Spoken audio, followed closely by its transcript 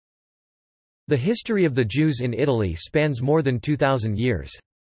The history of the Jews in Italy spans more than 2,000 years.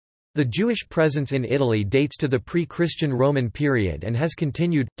 The Jewish presence in Italy dates to the pre-Christian Roman period and has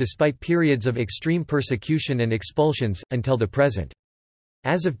continued, despite periods of extreme persecution and expulsions, until the present.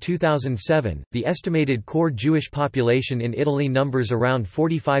 As of 2007, the estimated core Jewish population in Italy numbers around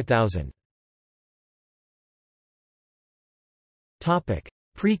 45,000.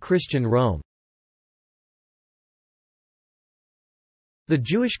 Pre-Christian Rome. The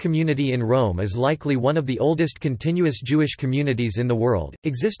Jewish community in Rome is likely one of the oldest continuous Jewish communities in the world,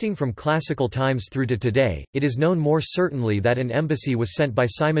 existing from classical times through to today. It is known more certainly that an embassy was sent by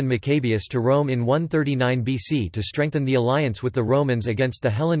Simon Maccabeus to Rome in 139 BC to strengthen the alliance with the Romans against the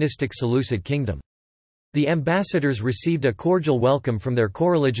Hellenistic Seleucid kingdom. The ambassadors received a cordial welcome from their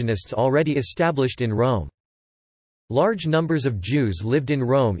coreligionists already established in Rome. Large numbers of Jews lived in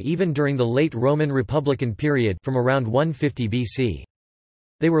Rome even during the late Roman Republican period from around 150 BC.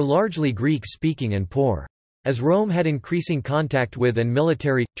 They were largely Greek-speaking and poor. As Rome had increasing contact with and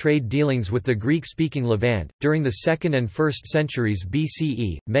military, trade dealings with the Greek-speaking Levant, during the 2nd and 1st centuries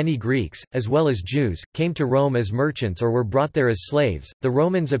BCE, many Greeks, as well as Jews, came to Rome as merchants or were brought there as slaves. The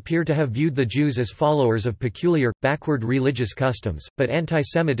Romans appear to have viewed the Jews as followers of peculiar, backward religious customs, but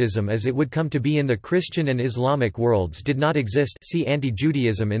anti-Semitism as it would come to be in the Christian and Islamic worlds did not exist. See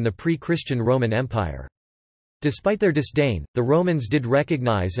anti-Judaism in the pre-Christian Roman Empire. Despite their disdain, the Romans did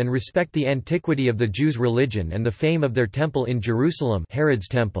recognize and respect the antiquity of the Jews' religion and the fame of their temple in Jerusalem, Herod's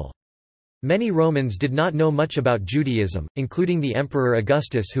temple. Many Romans did not know much about Judaism, including the Emperor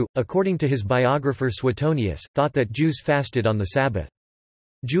Augustus who, according to his biographer Suetonius, thought that Jews fasted on the Sabbath.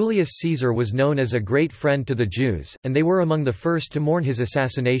 Julius Caesar was known as a great friend to the Jews, and they were among the first to mourn his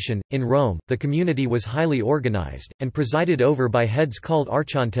assassination. In Rome, the community was highly organized, and presided over by heads called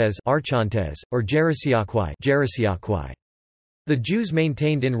archontes or gerasiakoi. The Jews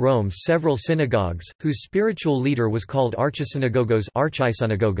maintained in Rome several synagogues, whose spiritual leader was called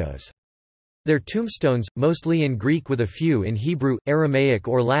archisynagogos. Their tombstones, mostly in Greek with a few in Hebrew, Aramaic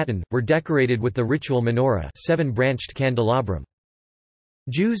or Latin, were decorated with the ritual menorah, seven-branched candelabrum.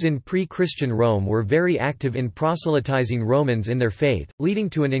 Jews in pre-Christian Rome were very active in proselytizing Romans in their faith,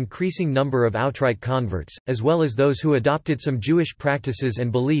 leading to an increasing number of outright converts, as well as those who adopted some Jewish practices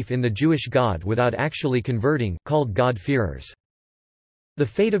and belief in the Jewish God without actually converting, called God-fearers. The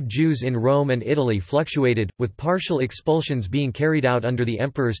fate of Jews in Rome and Italy fluctuated, with partial expulsions being carried out under the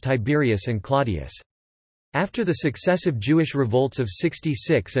emperors Tiberius and Claudius. After the successive Jewish revolts of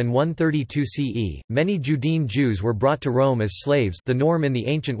 66 and 132 CE, many Judean Jews were brought to Rome as slaves. The norm in the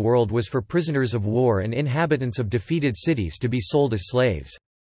ancient world was for prisoners of war and inhabitants of defeated cities to be sold as slaves.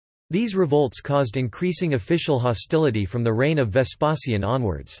 These revolts caused increasing official hostility from the reign of Vespasian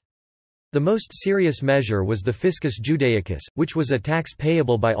onwards. The most serious measure was the Fiscus Judaicus, which was a tax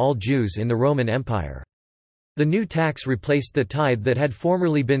payable by all Jews in the Roman Empire. The new tax replaced the tithe that had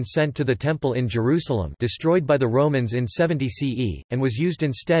formerly been sent to the temple in Jerusalem, destroyed by the Romans in 70 CE, and was used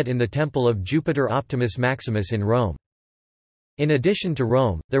instead in the temple of Jupiter Optimus Maximus in Rome. In addition to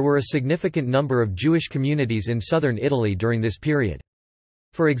Rome, there were a significant number of Jewish communities in southern Italy during this period.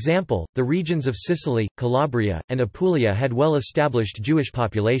 For example, the regions of Sicily, Calabria, and Apulia had well-established Jewish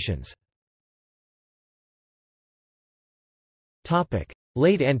populations.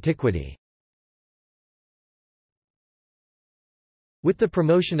 Late antiquity. With the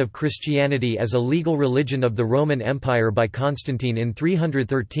promotion of Christianity as a legal religion of the Roman Empire by Constantine in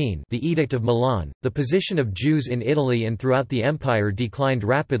 313, the Edict of Milan, the position of Jews in Italy and throughout the empire declined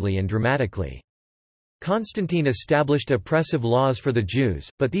rapidly and dramatically. Constantine established oppressive laws for the Jews,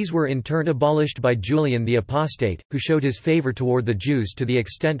 but these were in turn abolished by Julian the Apostate, who showed his favor toward the Jews to the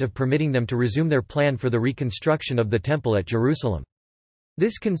extent of permitting them to resume their plan for the reconstruction of the Temple at Jerusalem.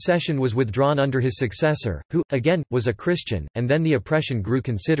 This concession was withdrawn under his successor, who, again, was a Christian, and then the oppression grew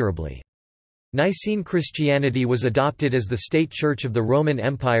considerably. Nicene Christianity was adopted as the state church of the Roman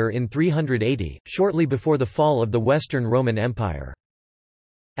Empire in 380, shortly before the fall of the Western Roman Empire.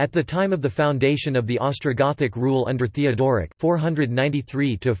 At the time of the foundation of the Ostrogothic rule under Theodoric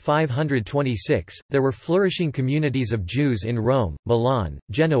 493–526, there were flourishing communities of Jews in Rome, Milan,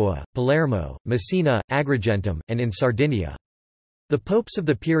 Genoa, Palermo, Messina, Agrigentum, and in Sardinia. The popes of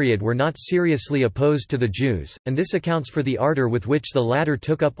the period were not seriously opposed to the Jews, and this accounts for the ardor with which the latter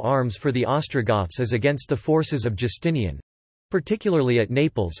took up arms for the Ostrogoths as against the forces of Justinian—particularly at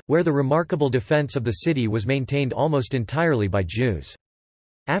Naples, where the remarkable defense of the city was maintained almost entirely by Jews.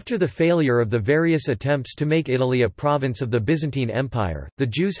 After the failure of the various attempts to make Italy a province of the Byzantine Empire, the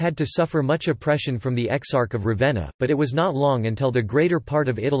Jews had to suffer much oppression from the Exarch of Ravenna, but it was not long until the greater part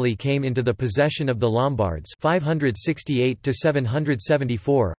of Italy came into the possession of the Lombards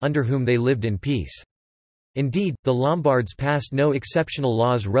 568–774, under whom they lived in peace. Indeed, the Lombards passed no exceptional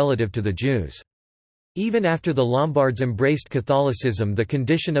laws relative to the Jews. Even after the Lombards embraced Catholicism, the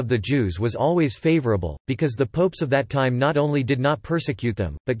condition of the Jews was always favorable, because the popes of that time not only did not persecute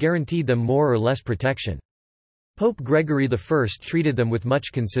them, but guaranteed them more or less protection. Pope Gregory I treated them with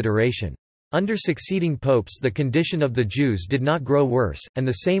much consideration. Under succeeding popes the condition of the Jews did not grow worse, and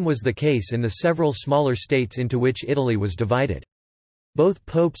the same was the case in the several smaller states into which Italy was divided. Both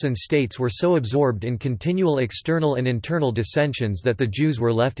popes and states were so absorbed in continual external and internal dissensions that the Jews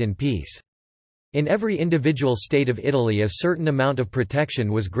were left in peace. In every individual state of Italy a certain amount of protection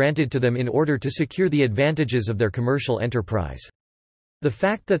was granted to them in order to secure the advantages of their commercial enterprise. The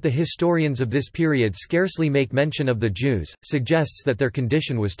fact that the historians of this period scarcely make mention of the Jews, suggests that their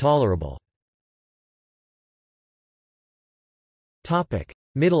condition was tolerable.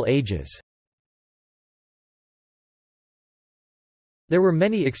 Middle Ages. There were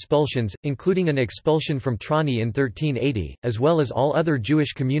many expulsions, including an expulsion from Trani in 1380, as well as all other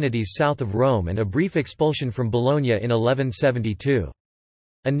Jewish communities south of Rome, and a brief expulsion from Bologna in 1172.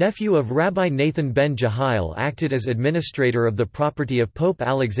 A nephew of Rabbi Nathan ben Jehiel acted as administrator of the property of Pope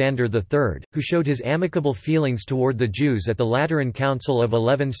Alexander III, who showed his amicable feelings toward the Jews at the Lateran Council of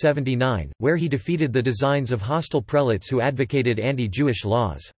 1179, where he defeated the designs of hostile prelates who advocated anti-Jewish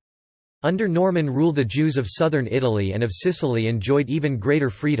laws. Under Norman rule the Jews of southern Italy and of Sicily enjoyed even greater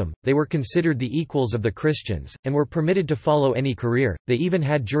freedom, they were considered the equals of the Christians, and were permitted to follow any career, they even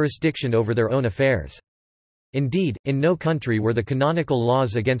had jurisdiction over their own affairs. Indeed, in no country were the canonical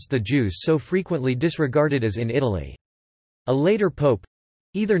laws against the Jews so frequently disregarded as in Italy. A later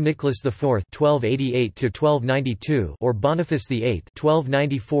pope—either Nicholas IV (1288–1292) or Boniface VIII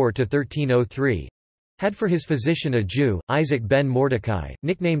 (1294–1303), had for his physician a Jew, Isaac ben Mordecai,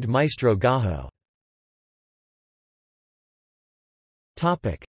 nicknamed Maestro Gajo.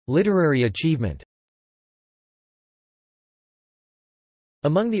 Literary achievement.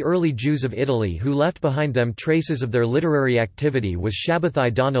 Among the early Jews of Italy who left behind them traces of their literary activity was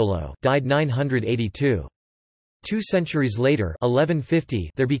Shabbatai Donolo, died 982. 2 centuries later 1150,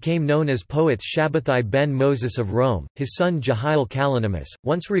 there became known as poets Shabbatai ben Moses of Rome, his son Jehiel Kalonymus,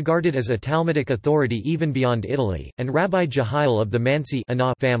 once regarded as a Talmudic authority even beyond Italy, and Rabbi Jehiel of the Mansi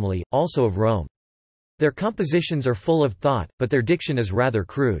family, also of Rome. Their compositions are full of thought, but their diction is rather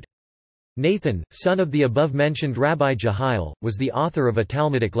crude. Nathan, son of the above-mentioned Rabbi Jehiel, was the author of a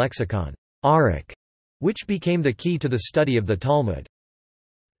Talmudic lexicon, Arik, which became the key to the study of the Talmud.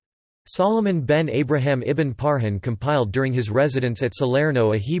 Solomon ben Abraham ibn Parhan compiled during his residence at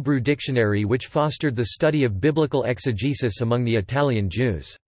Salerno a Hebrew dictionary which fostered the study of biblical exegesis among the Italian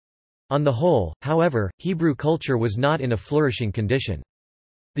Jews. On the whole, however, Hebrew culture was not in a flourishing condition.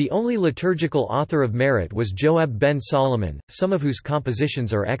 The only liturgical author of merit was Joab ben Solomon, some of whose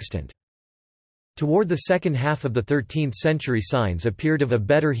compositions are extant. Toward the second half of the 13th century signs appeared of a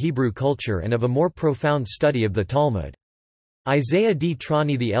better Hebrew culture and of a more profound study of the Talmud. Isaiah d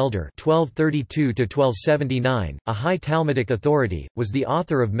Trani the Elder (1232–1279), a high Talmudic authority, was the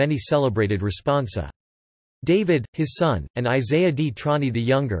author of many celebrated responsa. David, his son, and Isaiah d Trani the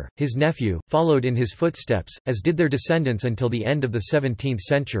Younger, his nephew, followed in his footsteps, as did their descendants until the end of the 17th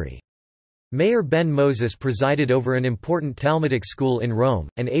century. Meir ben Moses presided over an important Talmudic school in Rome,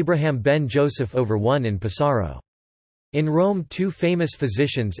 and Abraham ben Joseph over one in Pesaro. In Rome 2 famous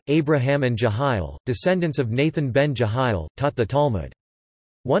physicians, Abraham and Jehiel, descendants of Nathan ben Jehiel, taught the Talmud.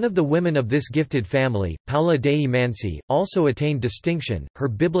 One of the women of this gifted family, Paula dei Mansi, also attained distinction. Her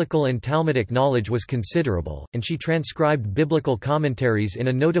biblical and Talmudic knowledge was considerable, and she transcribed biblical commentaries in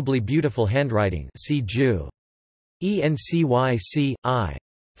a notably beautiful handwriting. See Jew. Encyc. I.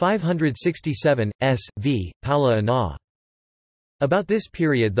 567, s.v., Paula Anna. About this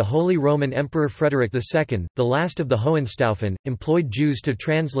period the Holy Roman Emperor Frederick II, the last of the Hohenstaufen, employed Jews to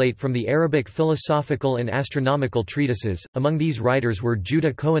translate from the Arabic philosophical and astronomical treatises. Among these writers were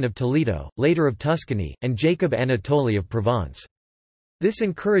Judah Cohen of Toledo, later of Tuscany, and Jacob Anatoli of Provence. This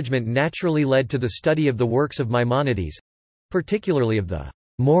encouragement naturally led to the study of the works of Maimonides—particularly of the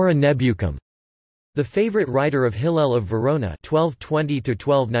Mora Nebuchum, the favorite writer of Hillel of Verona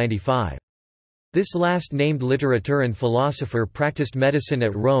 1220–1295. This last-named literateur and philosopher practiced medicine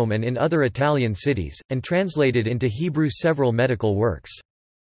at Rome and in other Italian cities, and translated into Hebrew several medical works.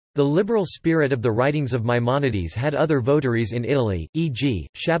 The liberal spirit of the writings of Maimonides had other votaries in Italy, e.g.,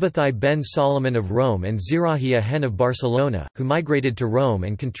 Shabbatai ben Solomon of Rome and Zirahia Hen of Barcelona, who migrated to Rome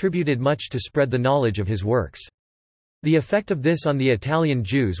and contributed much to spread the knowledge of his works. The effect of this on the Italian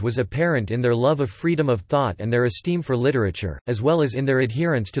Jews was apparent in their love of freedom of thought and their esteem for literature, as well as in their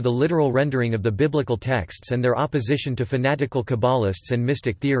adherence to the literal rendering of the biblical texts and their opposition to fanatical Kabbalists and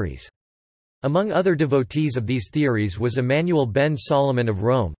mystic theories. Among other devotees of these theories was Emmanuel ben Solomon of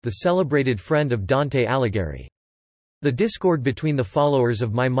Rome, the celebrated friend of Dante Alighieri. The discord between the followers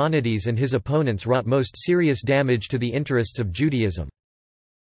of Maimonides and his opponents wrought most serious damage to the interests of Judaism.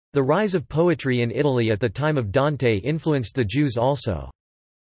 The rise of poetry in Italy at the time of Dante influenced the Jews also.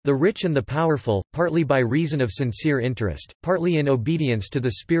 The rich and the powerful, partly by reason of sincere interest, partly in obedience to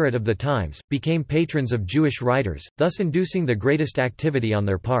the spirit of the times, became patrons of Jewish writers, thus inducing the greatest activity on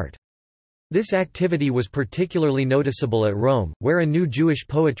their part. This activity was particularly noticeable at Rome, where a new Jewish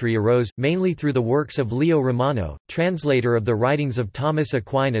poetry arose, mainly through the works of Leo Romano, translator of the writings of Thomas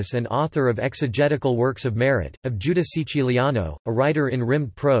Aquinas and author of exegetical works of merit, of Judah Siciliano, a writer in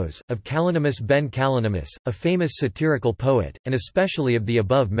rimmed prose, of Callinomius ben Callinomius, a famous satirical poet, and especially of the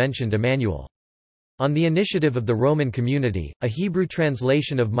above-mentioned Emmanuel. On the initiative of the Roman community, a Hebrew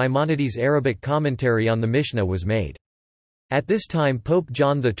translation of Maimonides' Arabic commentary on the Mishnah was made. At this time Pope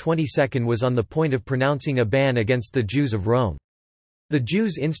John XXII was on the point of pronouncing a ban against the Jews of Rome. The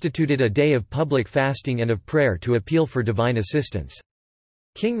Jews instituted a day of public fasting and of prayer to appeal for divine assistance.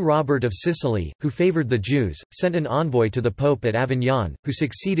 King Robert of Sicily, who favored the Jews, sent an envoy to the Pope at Avignon, who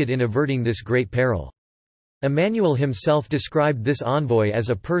succeeded in averting this great peril. Emmanuel himself described this envoy as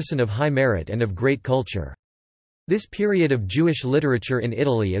a person of high merit and of great culture. This period of Jewish literature in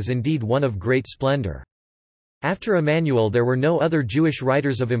Italy is indeed one of great splendor. After Emmanuel there were no other Jewish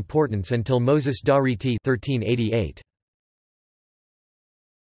writers of importance until Moses da Reti 1388.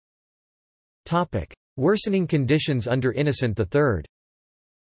 Worsening conditions under Innocent III.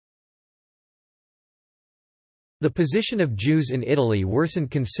 The position of Jews in Italy worsened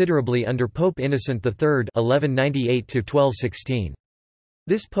considerably under Pope Innocent III (1198–1216).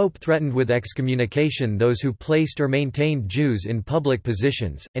 This pope threatened with excommunication those who placed or maintained Jews in public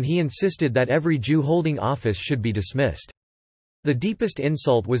positions, and he insisted that every Jew holding office should be dismissed. The deepest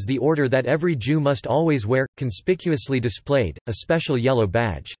insult was the order that every Jew must always wear, conspicuously displayed, a special yellow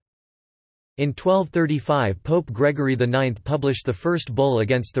badge. In 1235 Pope Gregory IX published the first bull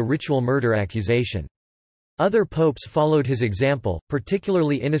against the ritual murder accusation. Other popes followed his example,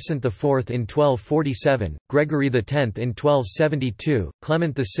 particularly Innocent IV in 1247, Gregory X in 1272,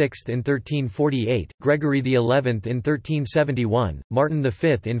 Clement VI in 1348, Gregory XI in 1371, Martin V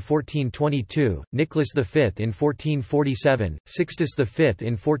in 1422, Nicholas V in 1447, Sixtus V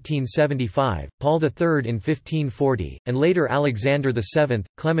in 1475, Paul III in 1540, and later Alexander VII,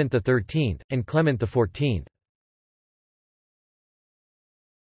 Clement XIII, and Clement XIV.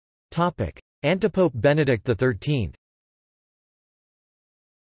 Antipope Benedict XIII.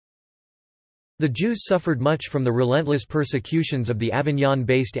 The Jews suffered much from the relentless persecutions of the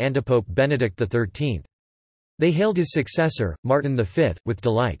Avignon-based antipope Benedict XIII. They hailed his successor, Martin V, with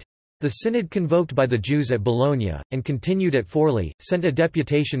delight. The synod convoked by the Jews at Bologna, and continued at Forli, sent a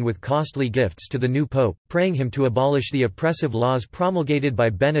deputation with costly gifts to the new pope, praying him to abolish the oppressive laws promulgated by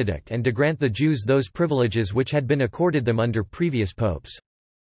Benedict and to grant the Jews those privileges which had been accorded them under previous popes.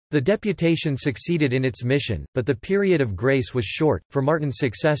 The deputation succeeded in its mission, but the period of grace was short, for Martin's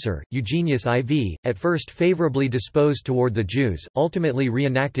successor, Eugenius IV, at first favorably disposed toward the Jews, ultimately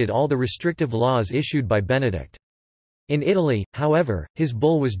reenacted all the restrictive laws issued by Benedict. In Italy, however, his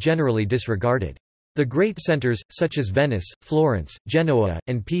bull was generally disregarded. The great centers, such as Venice, Florence, Genoa,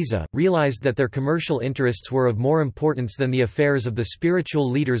 and Pisa, realized that their commercial interests were of more importance than the affairs of the spiritual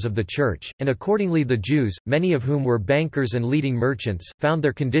leaders of the Church, and accordingly the Jews, many of whom were bankers and leading merchants, found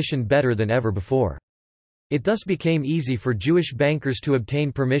their condition better than ever before. It thus became easy for Jewish bankers to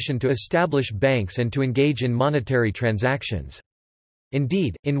obtain permission to establish banks and to engage in monetary transactions.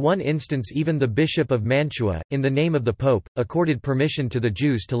 Indeed, in one instance even the Bishop of Mantua, in the name of the Pope, accorded permission to the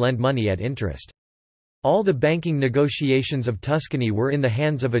Jews to lend money at interest. All the banking negotiations of Tuscany were in the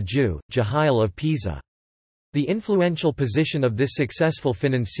hands of a Jew, Jehiel of Pisa. The influential position of this successful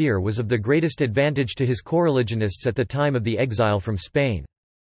financier was of the greatest advantage to his coreligionists at the time of the exile from Spain.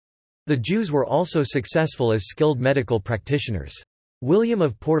 The Jews were also successful as skilled medical practitioners. William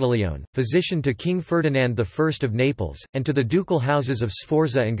of Portaleone, physician to King Ferdinand I of Naples, and to the ducal houses of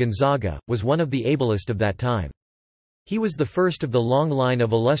Sforza and Gonzaga, was one of the ablest of that time. He was the first of the long line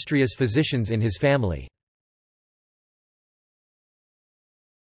of illustrious physicians in his family.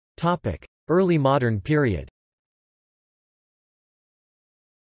 Early modern period.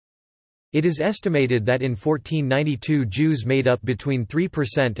 It is estimated that in 1492 Jews made up between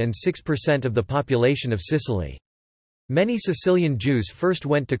 3% and 6% of the population of Sicily. Many Sicilian Jews first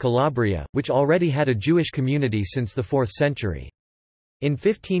went to Calabria, which already had a Jewish community since the 4th century. In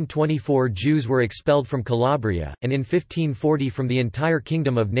 1524 Jews were expelled from Calabria, and in 1540 from the entire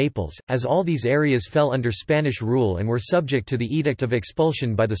Kingdom of Naples, as all these areas fell under Spanish rule and were subject to the Edict of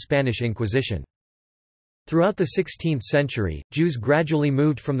Expulsion by the Spanish Inquisition. Throughout the 16th century, Jews gradually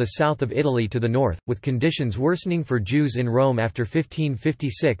moved from the south of Italy to the north, with conditions worsening for Jews in Rome after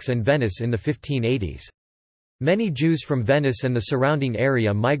 1556 and Venice in the 1580s. Many Jews from Venice and the surrounding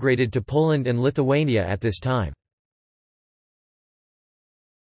area migrated to Poland and Lithuania at this time.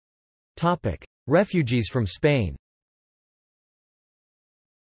 Refugees from Spain.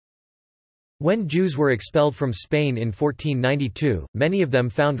 When Jews were expelled from Spain in 1492, many of them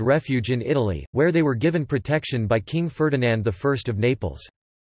found refuge in Italy, where they were given protection by King Ferdinand I of Naples.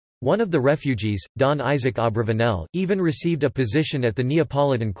 One of the refugees, Don Isaac Abravanel, even received a position at the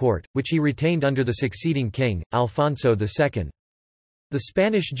Neapolitan court, which he retained under the succeeding king, Alfonso II. The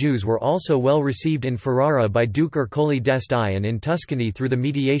Spanish Jews were also well received in Ferrara by Duke Ercole d'Este and in Tuscany through the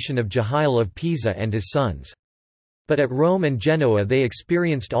mediation of Jahiel of Pisa and his sons. But at Rome and Genoa they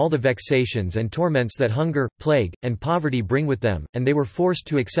experienced all the vexations and torments that hunger, plague, and poverty bring with them, and they were forced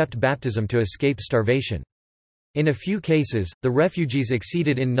to accept baptism to escape starvation. In a few cases, the refugees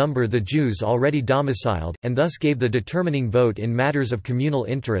exceeded in number the Jews already domiciled, and thus gave the determining vote in matters of communal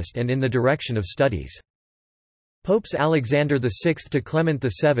interest and in the direction of studies. Popes Alexander VI to Clement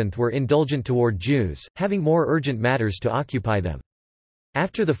VII were indulgent toward Jews, having more urgent matters to occupy them.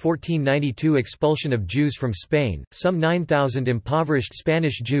 After the 1492 expulsion of Jews from Spain, some 9,000 impoverished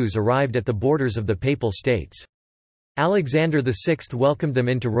Spanish Jews arrived at the borders of the Papal States. Alexander VI welcomed them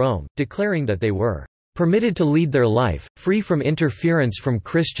into Rome, declaring that they were permitted to lead their life, free from interference from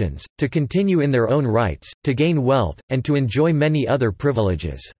Christians, to continue in their own rights, to gain wealth, and to enjoy many other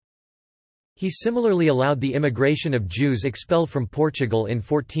privileges. He similarly allowed the immigration of Jews expelled from Portugal in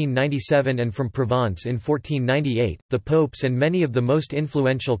 1497 and from Provence in 1498. The popes and many of the most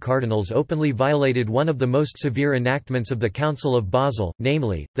influential cardinals openly violated one of the most severe enactments of the Council of Basel,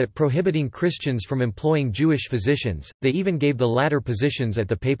 namely, that prohibiting Christians from employing Jewish physicians. They even gave the latter positions at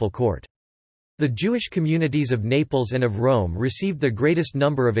the papal court. The Jewish communities of Naples and of Rome received the greatest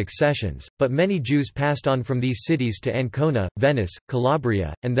number of accessions, but many Jews passed on from these cities to Ancona, Venice,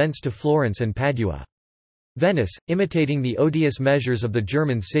 Calabria, and thence to Florence and Padua. Venice, imitating the odious measures of the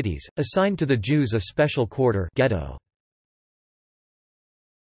German cities, assigned to the Jews a special quarter ghetto.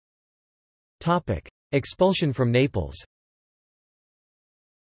 Expulsion from Naples.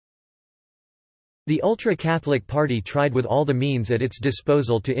 The ultra-Catholic party tried with all the means at its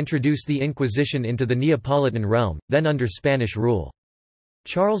disposal to introduce the Inquisition into the Neapolitan realm, then under Spanish rule.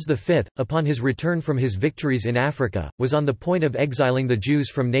 Charles V, upon his return from his victories in Africa, was on the point of exiling the Jews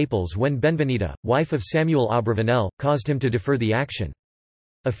from Naples when Benvenita, wife of Samuel Abravanel, caused him to defer the action.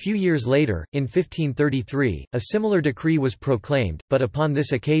 A few years later, in 1533, a similar decree was proclaimed, but upon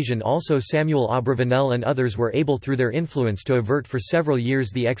this occasion also Samuel Abravanel and others were able through their influence to avert for several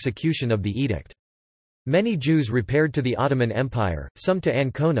years the execution of the edict. Many Jews repaired to the Ottoman Empire, some to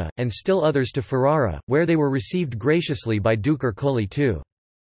Ancona, and still others to Ferrara, where they were received graciously by Duke Ercole II.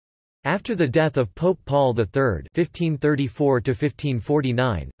 After the death of Pope Paul III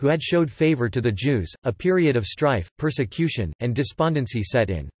 (1534–1549), who had showed favor to the Jews, a period of strife, persecution, and despondency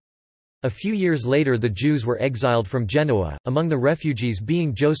set in. A few years later the Jews were exiled from Genoa, among the refugees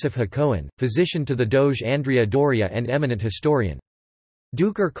being Joseph Hacohen, physician to the Doge Andrea Doria and eminent historian.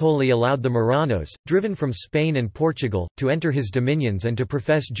 Duke Ercole allowed the Marranos, driven from Spain and Portugal, to enter his dominions and to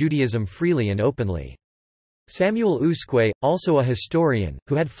profess Judaism freely and openly. Samuel Usque, also a historian,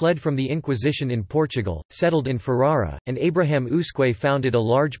 who had fled from the Inquisition in Portugal, settled in Ferrara, and Abraham Usque founded a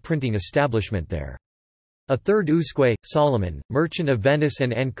large printing establishment there. A third Usque, Solomon, merchant of Venice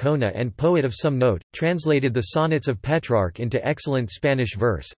and Ancona and poet of some note, translated the sonnets of Petrarch into excellent Spanish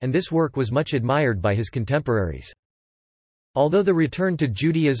verse, and this work was much admired by his contemporaries. Although the return to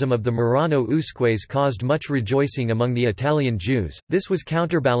Judaism of the Marrano Usques caused much rejoicing among the Italian Jews, this was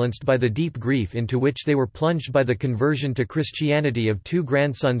counterbalanced by the deep grief into which they were plunged by the conversion to Christianity of two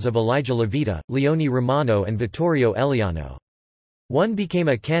grandsons of Elijah Levita, Leone Romano and Vittorio Eliano. One became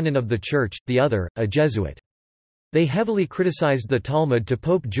a canon of the Church, the other, a Jesuit. They heavily criticized the Talmud to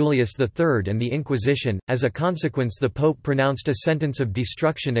Pope Julius III and the Inquisition. As a consequence, the Pope pronounced a sentence of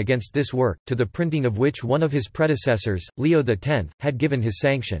destruction against this work, to the printing of which one of his predecessors, Leo X, had given his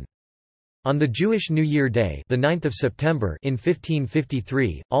sanction. On the Jewish New Year Day, the 9th of September in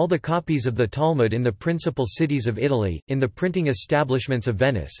 1553, all the copies of the Talmud in the principal cities of Italy, in the printing establishments of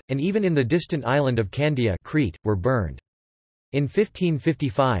Venice, and even in the distant island of Candia, Crete, were burned. In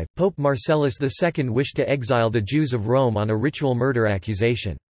 1555, Pope Marcellus II wished to exile the Jews of Rome on a ritual murder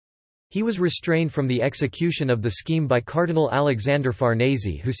accusation. He was restrained from the execution of the scheme by Cardinal Alexander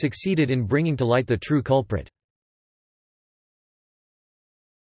Farnese, who succeeded in bringing to light the true culprit.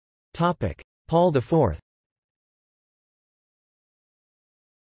 Paul IV.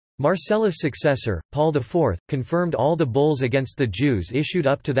 Marcellus' successor, Paul IV, confirmed all the bulls against the Jews issued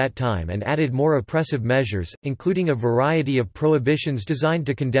up to that time and added more oppressive measures, including a variety of prohibitions designed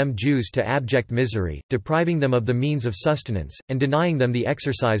to condemn Jews to abject misery, depriving them of the means of sustenance, and denying them the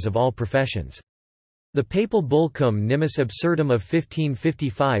exercise of all professions. The papal bull Cum Nimis Absurdum of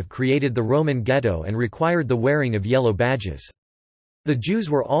 1555 created the Roman ghetto and required the wearing of yellow badges. The Jews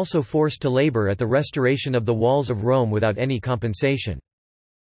were also forced to labor at the restoration of the walls of Rome without any compensation.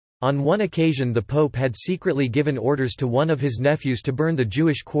 On one occasion the Pope had secretly given orders to one of his nephews to burn the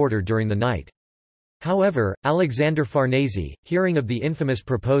Jewish quarter during the night. However, Alexander Farnese, hearing of the infamous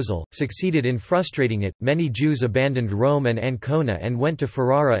proposal, succeeded in frustrating it. Many Jews abandoned Rome and Ancona and went to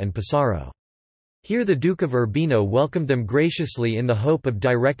Ferrara and Pesaro. Here the Duke of Urbino welcomed them graciously in the hope of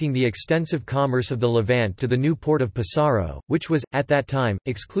directing the extensive commerce of the Levant to the new port of Pesaro, which was, at that time,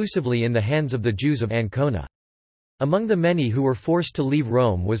 exclusively in the hands of the Jews of Ancona. Among the many who were forced to leave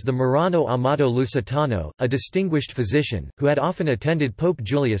Rome was the Marano Amato Lusitano, a distinguished physician, who had often attended Pope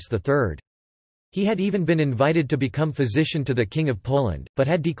Julius III. He had even been invited to become physician to the King of Poland, but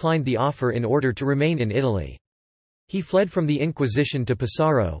had declined the offer in order to remain in Italy. He fled from the Inquisition to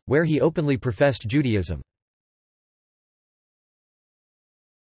Pesaro, where he openly professed Judaism.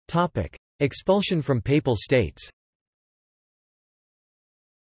 Expulsion from Papal States.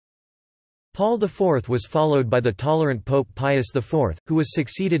 Paul IV was followed by the tolerant Pope Pius IV, who was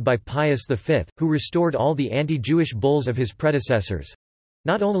succeeded by Pius V, who restored all the anti-Jewish bulls of his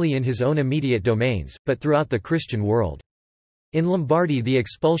predecessors—not only in his own immediate domains, but throughout the Christian world. In Lombardy the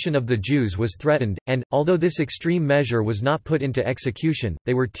expulsion of the Jews was threatened, and, although this extreme measure was not put into execution,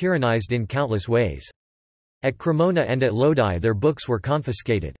 they were tyrannized in countless ways. At Cremona and at Lodi their books were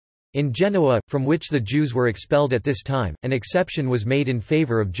confiscated. In Genoa, from which the Jews were expelled at this time, an exception was made in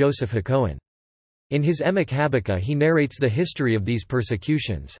favor of Joseph Hakohen. In his Emek Habakkuk he narrates the history of these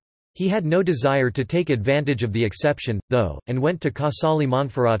persecutions. He had no desire to take advantage of the exception, though, and went to Casale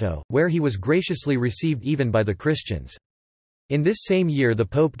Monferrato, where he was graciously received even by the Christians. In this same year the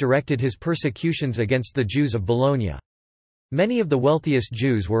Pope directed his persecutions against the Jews of Bologna. Many of the wealthiest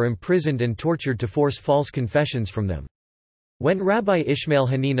Jews were imprisoned and tortured to force false confessions from them. When Rabbi Ishmael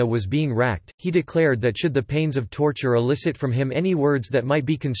Hanina was being racked, he declared that should the pains of torture elicit from him any words that might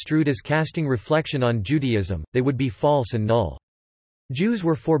be construed as casting reflection on Judaism, they would be false and null. Jews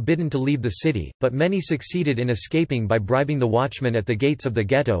were forbidden to leave the city, but many succeeded in escaping by bribing the watchmen at the gates of the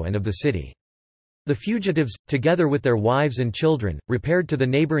ghetto and of the city. The fugitives, together with their wives and children, repaired to the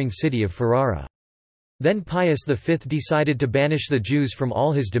neighboring city of Ferrara. Then Pius V decided to banish the Jews from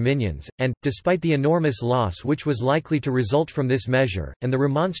all his dominions, and, despite the enormous loss which was likely to result from this measure, and the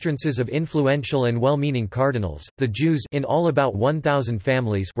remonstrances of influential and well-meaning cardinals, the Jews in all about 1,000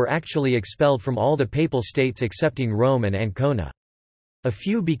 families were actually expelled from all the papal states excepting Rome and Ancona. A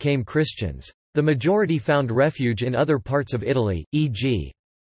few became Christians. The majority found refuge in other parts of Italy, e.g.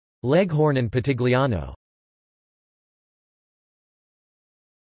 Leghorn and Patigliano.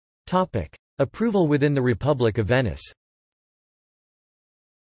 Approval within the Republic of Venice.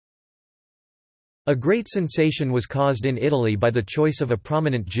 A great sensation was caused in Italy by the choice of a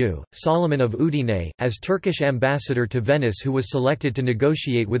prominent Jew, Solomon of Udine, as Turkish ambassador to Venice, who was selected to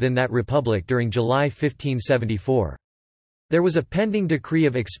negotiate within that republic during July 1574. There was a pending decree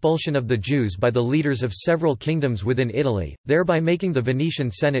of expulsion of the Jews by the leaders of several kingdoms within Italy, thereby making the Venetian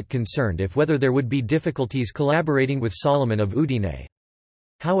Senate concerned if whether there would be difficulties collaborating with Solomon of Udine.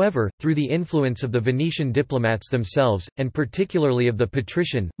 However, through the influence of the Venetian diplomats themselves, and particularly of the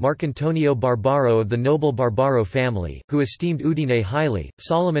patrician, Marcantonio Barbaro of the noble Barbaro family, who esteemed Udine highly,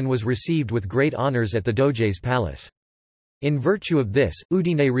 Solomon was received with great honours at the Doge's palace. In virtue of this,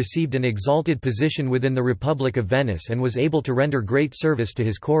 Udine received an exalted position within the Republic of Venice and was able to render great service to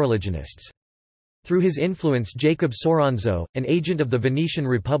his coreligionists. Through his influence Jacob Soranzo, an agent of the Venetian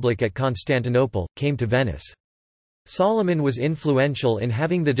Republic at Constantinople, came to Venice. Solomon was influential in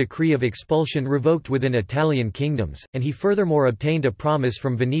having the decree of expulsion revoked within Italian kingdoms, and he furthermore obtained a promise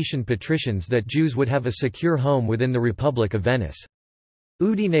from Venetian patricians that Jews would have a secure home within the Republic of Venice.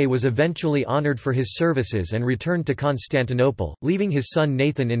 Udine was eventually honored for his services and returned to Constantinople, leaving his son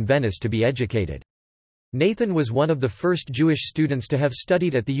Nathan in Venice to be educated. Nathan was one of the first Jewish students to have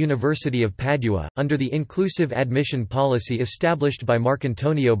studied at the University of Padua, under the inclusive admission policy established by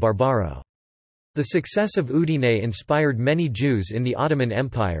Marcantonio Barbaro. The success of Udine inspired many Jews in the Ottoman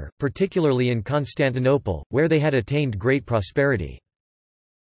Empire, particularly in Constantinople, where they had attained great prosperity.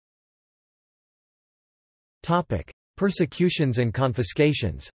 Persecutions and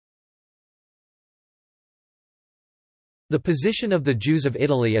confiscations. The position of the Jews of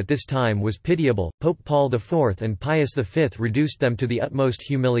Italy at this time was pitiable. Pope Paul IV and Pius V reduced them to the utmost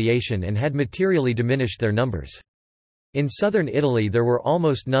humiliation and had materially diminished their numbers. In southern Italy there were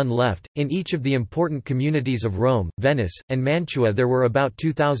almost none left. In each of the important communities of Rome, Venice, and Mantua there were about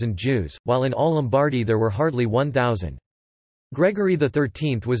 2,000 Jews, while in all Lombardy there were hardly 1,000. Gregory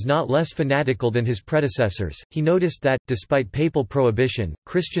XIII was not less fanatical than his predecessors. He noticed that, despite papal prohibition,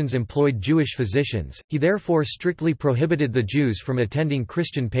 Christians employed Jewish physicians. He therefore strictly prohibited the Jews from attending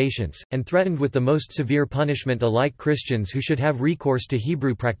Christian patients, and threatened with the most severe punishment alike Christians who should have recourse to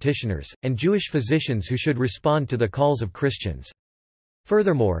Hebrew practitioners, and Jewish physicians who should respond to the calls of Christians.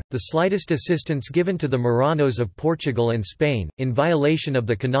 Furthermore, the slightest assistance given to the Marranos of Portugal and Spain, in violation of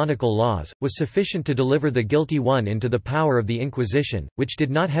the canonical laws, was sufficient to deliver the guilty one into the power of the Inquisition, which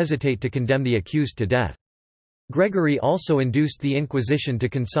did not hesitate to condemn the accused to death. Gregory also induced the Inquisition to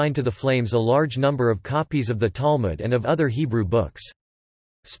consign to the flames a large number of copies of the Talmud and of other Hebrew books.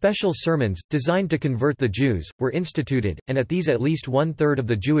 Special sermons, designed to convert the Jews, were instituted, and at these at least one-third of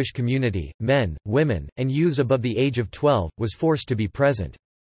the Jewish community, men, women, and youths above the age of 12, was forced to be present.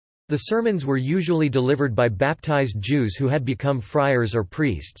 The sermons were usually delivered by baptized Jews who had become friars or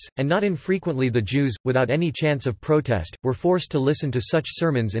priests, and not infrequently the Jews, without any chance of protest, were forced to listen to such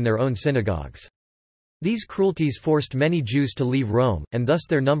sermons in their own synagogues. These cruelties forced many Jews to leave Rome, and thus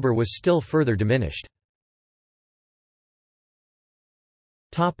their number was still further diminished.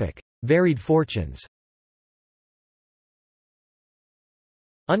 Varied fortunes.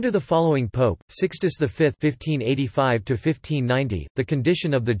 Under the following pope, Sixtus V (1585–1590), the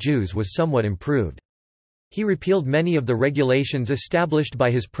condition of the Jews was somewhat improved. He repealed many of the regulations established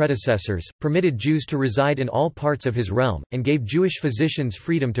by his predecessors, permitted Jews to reside in all parts of his realm, and gave Jewish physicians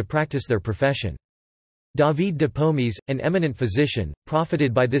freedom to practice their profession. David de Pomes, an eminent physician,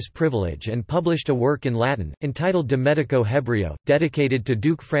 profited by this privilege and published a work in Latin, entitled De Medico Hebreo, dedicated to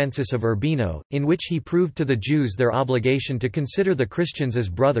Duke Francis of Urbino, in which he proved to the Jews their obligation to consider the Christians as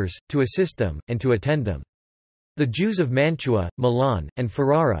brothers, to assist them, and to attend them. The Jews of Mantua, Milan, and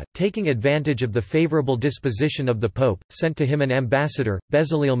Ferrara, taking advantage of the favorable disposition of the Pope, sent to him an ambassador,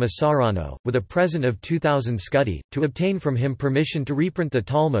 Bezaleel Massarano, with a present of 2,000 scudi, to obtain from him permission to reprint the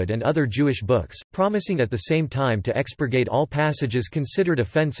Talmud and other Jewish books, promising at the same time to expurgate all passages considered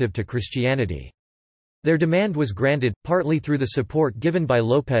offensive to Christianity. Their demand was granted, partly through the support given by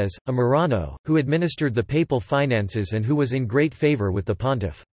Lopez, a Marrano, who administered the papal finances and who was in great favor with the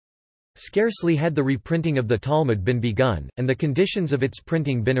pontiff. Scarcely had the reprinting of the Talmud been begun, and the conditions of its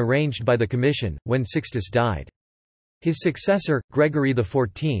printing been arranged by the commission, when Sixtus died. His successor, Gregory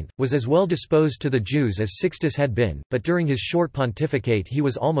XIV, was as well disposed to the Jews as Sixtus had been, but during his short pontificate he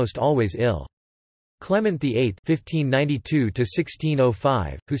was almost always ill. Clement VIII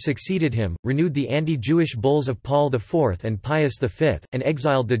 (1592–1605), who succeeded him, renewed the anti-Jewish bulls of Paul IV and Pius V, and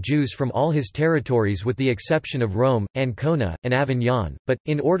exiled the Jews from all his territories with the exception of Rome, Ancona, and Avignon, but,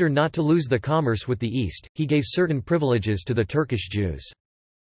 in order not to lose the commerce with the East, he gave certain privileges to the Turkish Jews.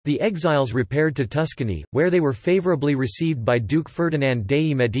 The exiles repaired to Tuscany, where they were favorably received by Duke Ferdinand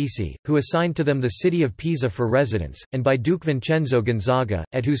dei Medici, who assigned to them the city of Pisa for residence, and by Duke Vincenzo Gonzaga,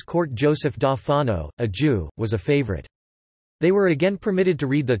 at whose court Joseph da Fano, a Jew, was a favorite. They were again permitted to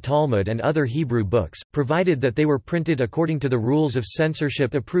read the Talmud and other Hebrew books, provided that they were printed according to the rules of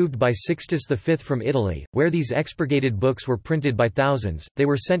censorship approved by Sixtus V. From Italy, where these expurgated books were printed by thousands, they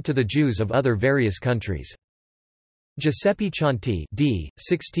were sent to the Jews of other various countries. Giuseppe Cianti d.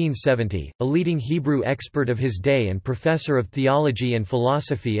 1670, a leading Hebrew expert of his day and professor of theology and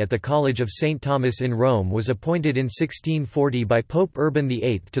philosophy at the College of St. Thomas in Rome, was appointed in 1640 by Pope Urban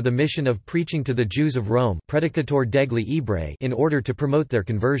VIII to the mission of preaching to the Jews of Rome, Predicator degli Ebrei, in order to promote their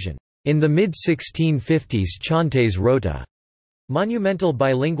conversion. In the mid-1650s Ciantes wrote a monumental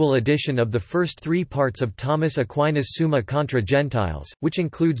bilingual edition of the first three parts of Thomas Aquinas' Summa contra Gentiles, which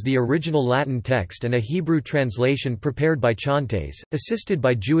includes the original Latin text and a Hebrew translation prepared by Ciantes, assisted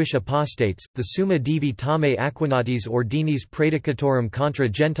by Jewish apostates, the Summa Divi Tame Aquinatis Ordinis Predicatorum contra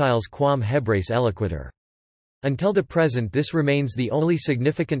Gentiles quam Hebreis Eloquitur. Until the present this remains the only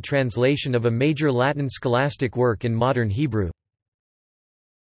significant translation of a major Latin scholastic work in modern Hebrew.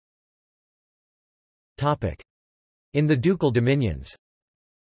 In the ducal dominions.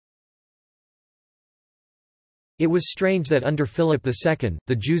 It was strange that under Philip II,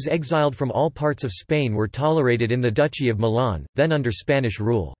 the Jews exiled from all parts of Spain were tolerated in the Duchy of Milan, then under Spanish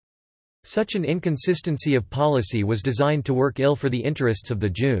rule. Such an inconsistency of policy was designed to work ill for the interests of the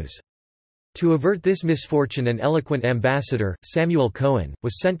Jews. To avert this misfortune, an eloquent ambassador, Samuel Cohen,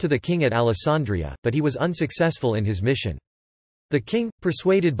 was sent to the king at Alessandria, but he was unsuccessful in his mission. The king,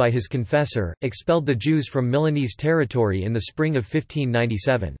 persuaded by his confessor, expelled the Jews from Milanese territory in the spring of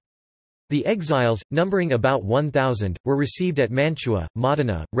 1597. The exiles, numbering about 1,000, were received at Mantua,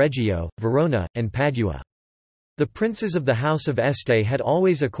 Modena, Reggio, Verona, and Padua. The princes of the House of Este had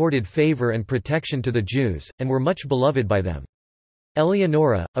always accorded favour and protection to the Jews, and were much beloved by them.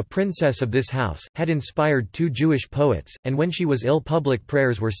 Eleonora, a princess of this house, had inspired 2 Jewish poets, and when she was ill public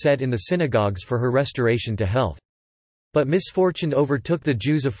prayers were said in the synagogues for her restoration to health. But misfortune overtook the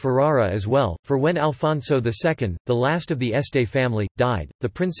Jews of Ferrara as well, for when Alfonso II, the last of the Este family, died, the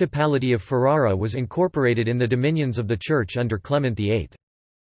Principality of Ferrara was incorporated in the dominions of the Church under Clement VIII.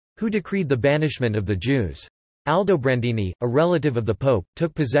 Who decreed the banishment of the Jews. Aldobrandini, a relative of the Pope,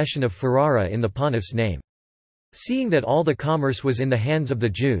 took possession of Ferrara in the Pontiff's name. Seeing that all the commerce was in the hands of the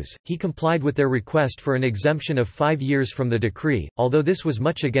Jews, he complied with their request for an exemption of 5 years from the decree, although this was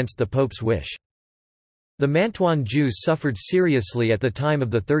much against the Pope's wish. The Mantuan Jews suffered seriously at the time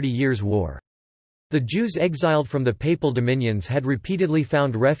of the 30 Years' War. The Jews exiled from the papal dominions had repeatedly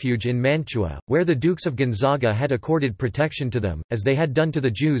found refuge in Mantua, where the Dukes of Gonzaga had accorded protection to them, as they had done to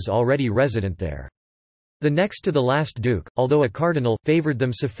the Jews already resident there. The next to the last duke, although a cardinal, favoured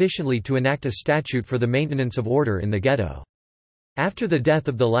them sufficiently to enact a statute for the maintenance of order in the ghetto. After the death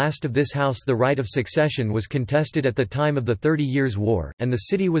of the last of this house, the right of succession was contested at the time of the 30 Years' War, and the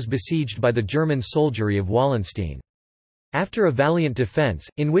city was besieged by the German soldiery of Wallenstein. After a valiant defence,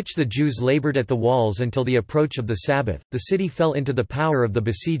 in which the Jews laboured at the walls until the approach of the Sabbath, the city fell into the power of the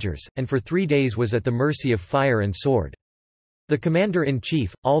besiegers, and for 3 days was at the mercy of fire and sword. The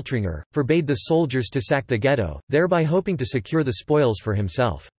commander-in-chief, Altringer, forbade the soldiers to sack the ghetto, thereby hoping to secure the spoils for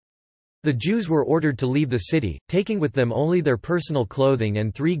himself. The Jews were ordered to leave the city, taking with them only their personal clothing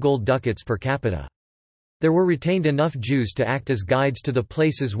and 3 gold ducats per capita. There were retained enough Jews to act as guides to the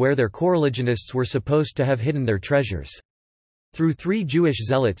places where their coreligionists were supposed to have hidden their treasures. Through 3 Jewish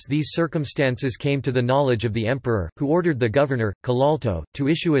zealots these circumstances came to the knowledge of the emperor, who ordered the governor, Colalto, to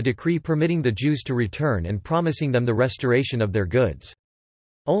issue a decree permitting the Jews to return and promising them the restoration of their goods.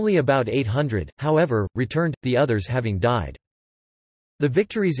 Only about 800, however, returned, the others having died. The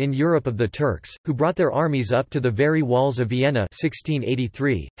victories in Europe of the Turks, who brought their armies up to the very walls of Vienna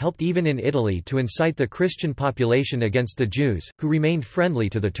 1683, helped even in Italy to incite the Christian population against the Jews, who remained friendly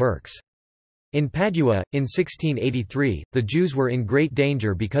to the Turks. In Padua, in 1683, the Jews were in great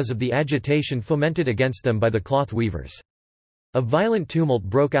danger because of the agitation fomented against them by the cloth weavers. A violent tumult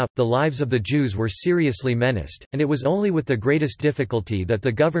broke out, the lives of the Jews were seriously menaced, and it was only with the greatest difficulty that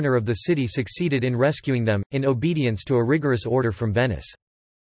the governor of the city succeeded in rescuing them, in obedience to a rigorous order from Venice.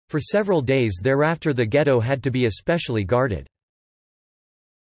 For several days thereafter the ghetto had to be especially guarded.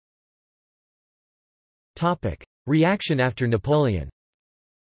 Reaction after Napoleon.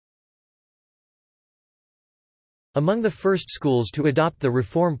 Among the first schools to adopt the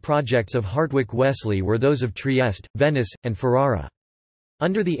reform projects of Hartwick Wesley were those of Trieste, Venice, and Ferrara.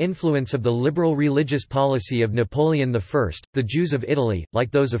 Under the influence of the liberal religious policy of Napoleon I, the Jews of Italy,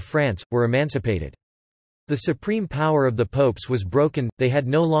 like those of France, were emancipated. The supreme power of the popes was broken, they had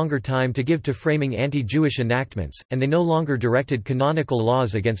no longer time to give to framing anti-Jewish enactments, and they no longer directed canonical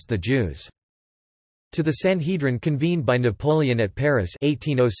laws against the Jews. To the Sanhedrin convened by Napoleon at Paris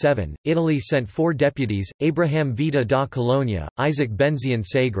 1807, Italy sent 4 deputies, Abraham Vita da Colonia, Isaac Benzion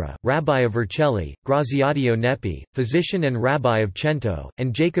Segre, Rabbi of Vercelli, Graziadio Neppi, physician and Rabbi of Cento,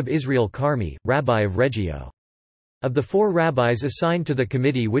 and Jacob Israel Carmi, Rabbi of Reggio. Of the 4 rabbis assigned to the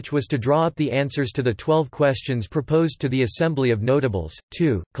committee which was to draw up the answers to the 12 questions proposed to the Assembly of Notables,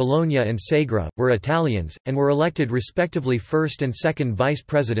 2, Colonia and Segre, were Italians, and were elected respectively first and second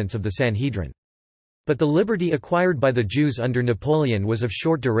vice-presidents of the Sanhedrin. But the liberty acquired by the Jews under Napoleon was of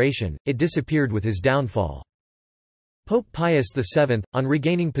short duration, it disappeared with his downfall. Pope Pius VII, on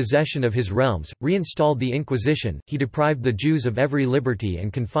regaining possession of his realms, reinstalled the Inquisition, he deprived the Jews of every liberty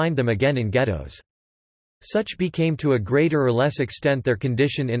and confined them again in ghettos. Such became to a greater or less extent their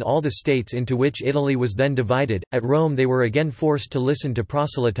condition in all the states into which Italy was then divided. At Rome they were again forced to listen to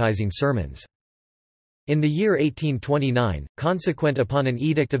proselytizing sermons. In the year 1829, consequent upon an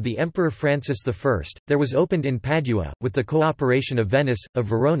edict of the Emperor Francis I, there was opened in Padua, with the cooperation of Venice, of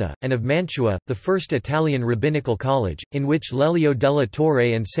Verona, and of Mantua, the first Italian rabbinical college, in which Lelio della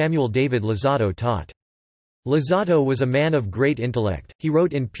Torre and Samuel David Lozado taught. Luzzatto was a man of great intellect. He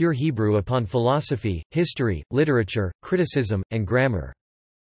wrote in pure Hebrew upon philosophy, history, literature, criticism, and grammar.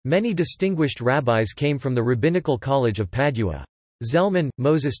 Many distinguished rabbis came from the Rabbinical College of Padua. Zellman,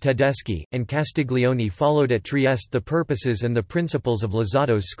 Moses Tedeschi, and Castiglione followed at Trieste the purposes and the principles of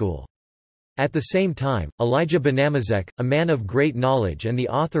Luzzatto's school. At the same time, Elijah Benamazek, a man of great knowledge and the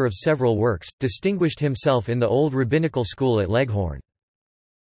author of several works, distinguished himself in the old rabbinical school at Leghorn.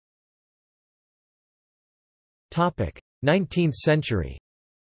 19th century.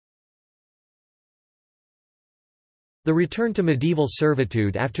 The return to medieval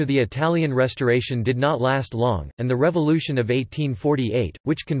servitude after the Italian Restoration did not last long, and the Revolution of 1848,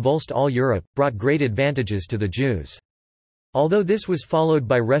 which convulsed all Europe, brought great advantages to the Jews. Although this was followed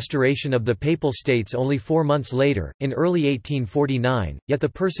by restoration of the Papal States only 4 months later, in early 1849, yet the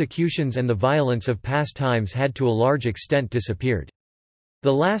persecutions and the violence of past times had to a large extent disappeared.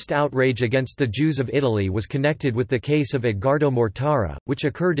 The last outrage against the Jews of Italy was connected with the case of Edgardo Mortara, which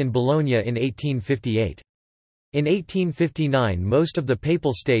occurred in Bologna in 1858. In 1859 most of the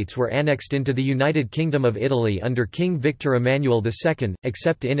Papal States were annexed into the United Kingdom of Italy under King Victor Emmanuel II,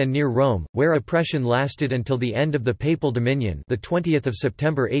 except in and near Rome, where oppression lasted until the end of the Papal Dominion, the 20th of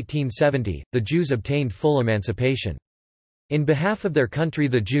September 1870. The Jews obtained full emancipation. In behalf of their country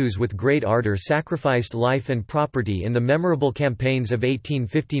the Jews with great ardor sacrificed life and property in the memorable campaigns of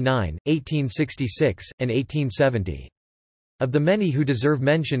 1859, 1866, and 1870. Of the many who deserve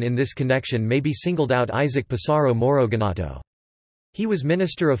mention in this connection may be singled out Isaac Pesaro Moroganato. He was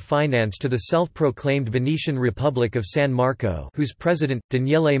Minister of Finance to the self-proclaimed Venetian Republic of San Marco, whose president,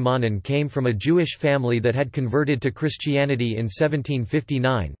 Daniele Manin, came from a Jewish family that had converted to Christianity in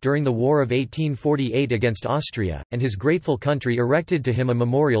 1759 during the War of 1848 against Austria, and his grateful country erected to him a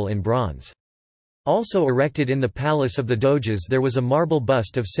memorial in bronze. Also erected in the Palace of the Doges there was a marble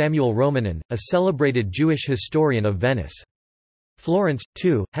bust of Samuel Romanin, a celebrated Jewish historian of Venice. Florence,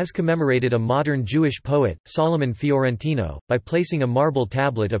 too, has commemorated a modern Jewish poet, Solomon Fiorentino, by placing a marble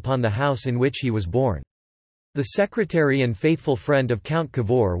tablet upon the house in which he was born. The secretary and faithful friend of Count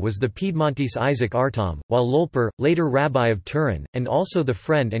Cavour was the Piedmontese Isaac Artom, while Lolper, later rabbi of Turin, and also the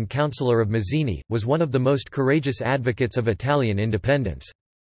friend and counselor of Mazzini, was one of the most courageous advocates of Italian independence.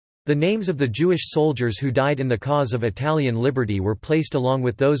 The names of the Jewish soldiers who died in the cause of Italian liberty were placed along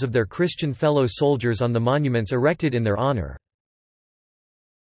with those of their Christian fellow soldiers on the monuments erected in their honor.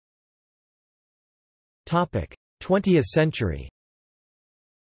 20th century.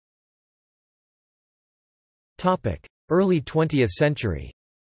 Early 20th century.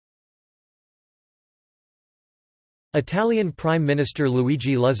 Italian Prime Minister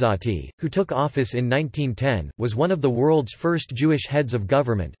Luigi Luzzati, who took office in 1910, was one of the world's first Jewish heads of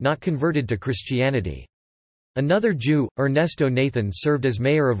government not converted to Christianity. Another Jew, Ernesto Nathan, served as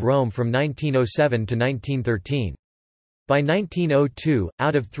mayor of Rome from 1907 to 1913. By 1902,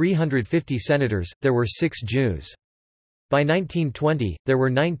 out of 350 senators, there were 6 Jews. By 1920, there were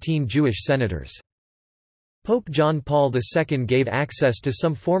 19 Jewish senators. Pope John Paul II gave access to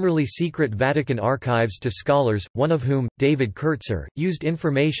some formerly secret Vatican archives to scholars, one of whom, David Kurtzer, used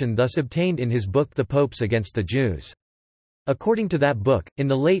information thus obtained in his book The Popes Against the Jews. According to that book, in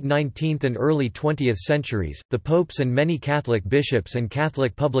the late 19th and early 20th centuries, the popes and many Catholic bishops and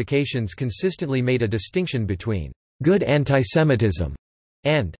Catholic publications consistently made a distinction between good antisemitism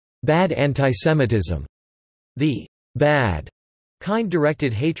and bad antisemitism. The bad kind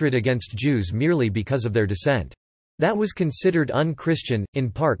directed hatred against Jews merely because of their descent. That was considered un-Christian,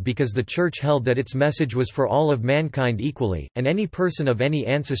 in part because the Church held that its message was for all of mankind equally, and any person of any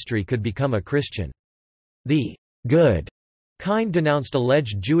ancestry could become a Christian. The good kind denounced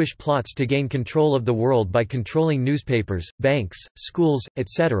alleged Jewish plots to gain control of the world by controlling newspapers, banks, schools,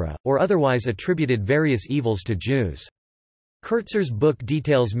 etc., or otherwise attributed various evils to Jews. Kurtzer's book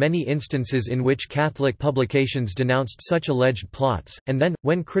details many instances in which Catholic publications denounced such alleged plots, and then,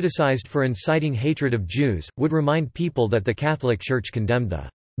 when criticized for inciting hatred of Jews, would remind people that the Catholic Church condemned the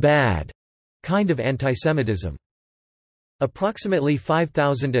bad kind of antisemitism. Approximately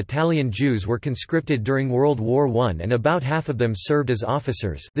 5,000 Italian Jews were conscripted during World War I and about half of them served as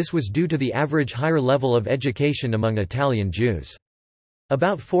officers. This was due to the average higher level of education among Italian Jews.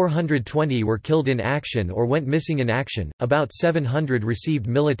 About 420 were killed in action or went missing in action, about 700 received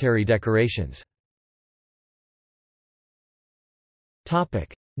military decorations.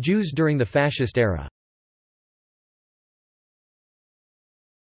 Jews during the fascist era.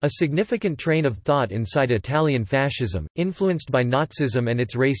 A significant train of thought inside Italian fascism, influenced by Nazism and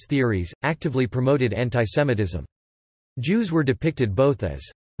its race theories, actively promoted antisemitism. Jews were depicted both as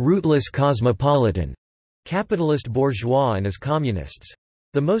rootless cosmopolitan, capitalist bourgeois and as communists.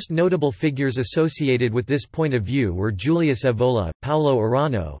 The most notable figures associated with this point of view were Julius Evola, Paolo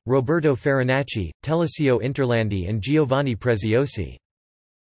Arano, Roberto Farinacci, Telesio Interlandi and Giovanni Preziosi.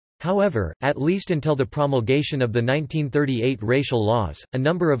 However, at least until the promulgation of the 1938 racial laws, a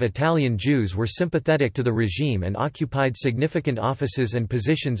number of Italian Jews were sympathetic to the regime and occupied significant offices and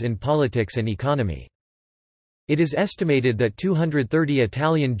positions in politics and economy. It is estimated that 230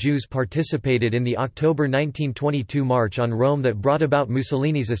 Italian Jews participated in the October 1922 march on Rome that brought about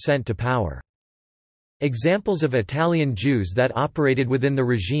Mussolini's ascent to power. Examples of Italian Jews that operated within the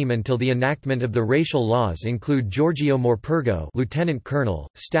regime until the enactment of the racial laws include Giorgio Morpurgo, lieutenant colonel,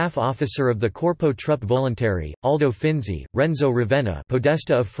 staff officer of the Corpo Truppe Volontari, Aldo Finzi, Renzo Ravenna,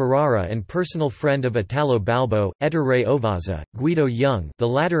 podesta of Ferrara and personal friend of Italo Balbo, Ettore Ovazza, Guido Jung, the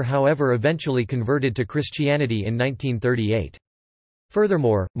latter however eventually converted to Christianity in 1938.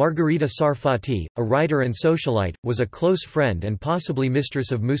 Furthermore, Margherita Sarfatti, a writer and socialite, was a close friend and possibly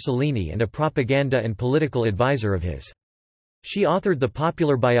mistress of Mussolini and a propaganda and political advisor of his. She authored the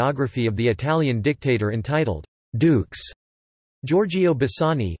popular biography of the Italian dictator entitled, Dukes. Giorgio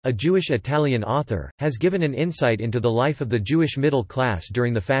Bassani, a Jewish-Italian author, has given an insight into the life of the Jewish middle class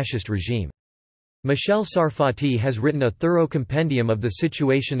during the fascist regime. Michel Sarfatti has written a thorough compendium of the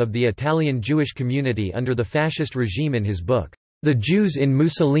situation of the Italian Jewish community under the fascist regime in his book, The Jews in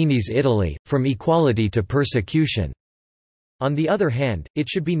Mussolini's Italy, From Equality to Persecution. On the other hand, it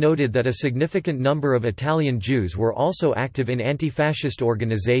should be noted that a significant number of Italian Jews were also active in anti-fascist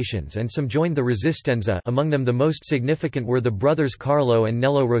organizations and some joined the Resistenza, among them the most significant were the brothers Carlo and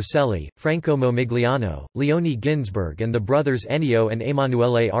Nello Rosselli, Franco Momigliano, Leone Ginsberg and the brothers Ennio and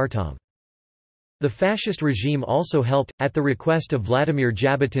Emanuele Artam. The fascist regime also helped, at the request of Vladimir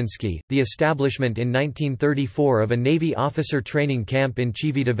Jabotinsky, the establishment in 1934 of a Navy officer training camp in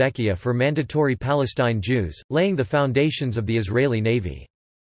Civitavecchia for mandatory Palestine Jews, laying the foundations of the Israeli Navy.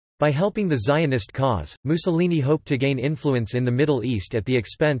 By helping the Zionist cause, Mussolini hoped to gain influence in the Middle East at the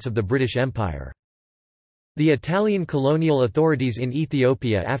expense of the British Empire. The Italian colonial authorities in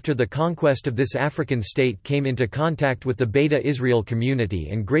Ethiopia after the conquest of this African state came into contact with the Beta Israel community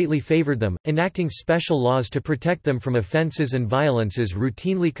and greatly favored them, enacting special laws to protect them from offenses and violences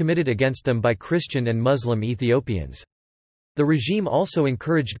routinely committed against them by Christian and Muslim Ethiopians. The regime also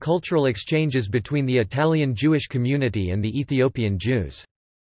encouraged cultural exchanges between the Italian Jewish community and the Ethiopian Jews.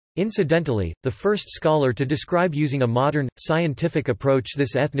 Incidentally, the first scholar to describe using a modern, scientific approach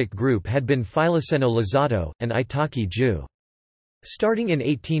this ethnic group had been Filoceno Luzzatto, an Itaki Jew. Starting in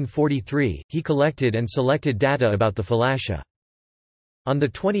 1843, he collected and selected data about the Falasha. On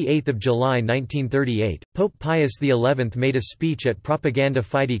 28 July 1938, Pope Pius XI made a speech at Propaganda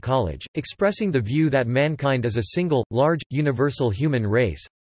Fide College, expressing the view that mankind is a single, large, universal human race,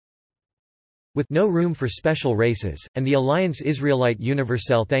 with no room for special races, and the Alliance Israelite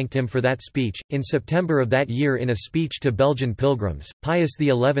Universelle thanked him for that speech. In September of that year, in a speech to Belgian pilgrims, Pius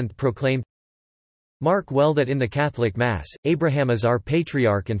XI proclaimed, "Mark well that in the Catholic Mass, Abraham is our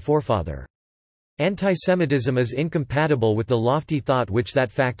patriarch and forefather. Antisemitism is incompatible with the lofty thought which that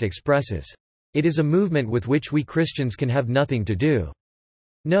fact expresses. It is a movement with which we Christians can have nothing to do.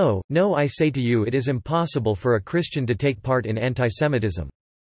 No, no, I say to you, it is impossible for a Christian to take part in antisemitism.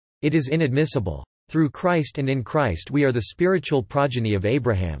 It is inadmissible. Through Christ and in Christ we are the spiritual progeny of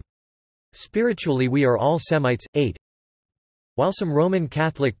Abraham. Spiritually we are all Semites." 8. While some Roman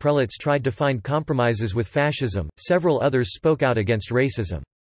Catholic prelates tried to find compromises with fascism, several others spoke out against racism.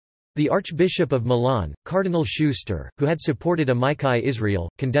 The Archbishop of Milan, Cardinal Schuster, who had supported Amici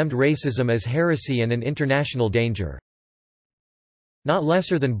Israel, condemned racism as heresy and an international danger, not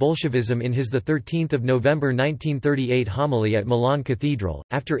lesser than Bolshevism, in his 13 November 1938 homily at Milan Cathedral.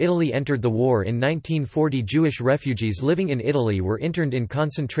 After Italy entered the war in 1940, Jewish refugees living in Italy were interned in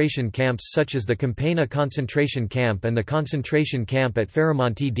concentration camps such as the Campana concentration camp and the concentration camp at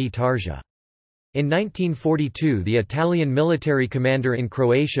Faramonte di Targia. In 1942, the Italian military commander in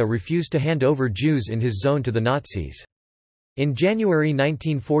Croatia refused to hand over Jews in his zone to the Nazis. In January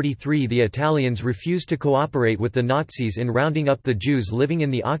 1943, the Italians refused to cooperate with the Nazis in rounding up the Jews living in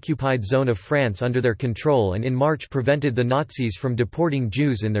the occupied zone of France under their control, and in March prevented the Nazis from deporting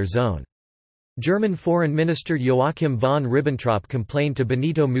Jews in their zone. German Foreign Minister Joachim von Ribbentrop complained to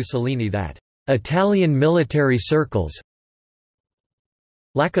Benito Mussolini that Italian military circles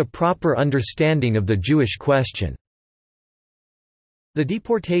lack a proper understanding of the Jewish question. The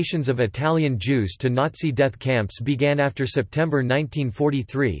deportations of Italian Jews to Nazi death camps began after September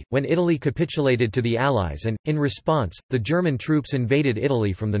 1943, when Italy capitulated to the Allies and, in response, the German troops invaded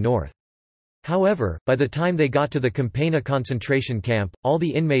Italy from the north. However, by the time they got to the Campana concentration camp, all the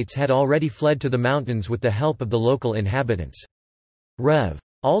inmates had already fled to the mountains with the help of the local inhabitants. Rev.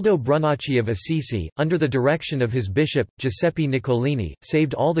 Aldo Brunacci of Assisi, under the direction of his bishop, Giuseppe Niccolini,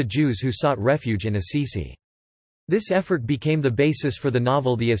 saved all the Jews who sought refuge in Assisi. This effort became the basis for the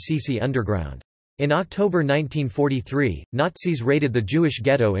novel The Assisi Underground. In October 1943, Nazis raided the Jewish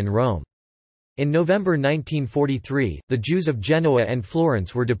ghetto in Rome. In November 1943, the Jews of Genoa and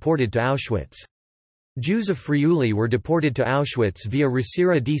Florence were deported to Auschwitz. Jews of Friuli were deported to Auschwitz via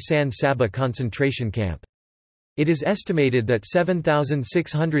Risira di San Saba concentration camp. It is estimated that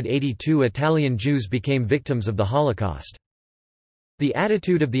 7,682 Italian Jews became victims of the Holocaust. The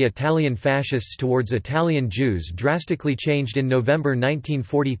attitude of the Italian fascists towards Italian Jews drastically changed in November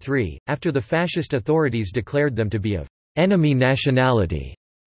 1943, after the fascist authorities declared them to be of enemy nationality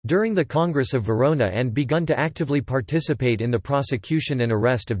during the Congress of Verona and begun to actively participate in the prosecution and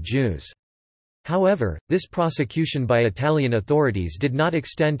arrest of Jews. However, this prosecution by Italian authorities did not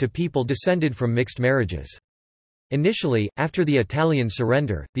extend to people descended from mixed marriages. Initially, after the Italian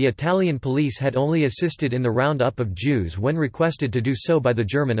surrender, the Italian police had only assisted in the roundup of Jews when requested to do so by the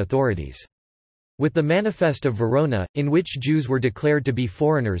German authorities. With the Manifest of Verona, in which Jews were declared to be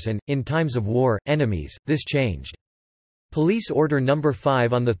foreigners and, in times of war, enemies, this changed. Police Order No.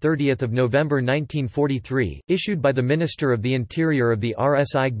 5 on 30 November 1943, issued by the Minister of the Interior of the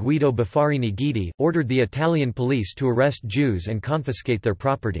RSI Guido Baffarini Guidi, ordered the Italian police to arrest Jews and confiscate their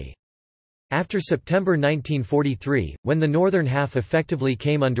property. After September 1943, when the northern half effectively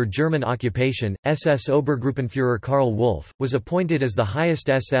came under German occupation, SS Obergruppenführer Karl Wolff was appointed as the highest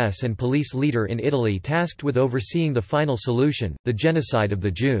SS and police leader in Italy, tasked with overseeing the final solution, the genocide of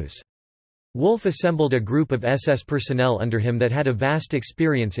the Jews. Wolff assembled a group of SS personnel under him that had a vast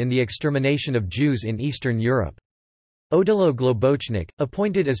experience in the extermination of Jews in Eastern Europe. Odilo Globocnik,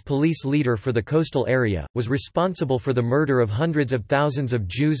 appointed as police leader for the coastal area, was responsible for the murder of hundreds of thousands of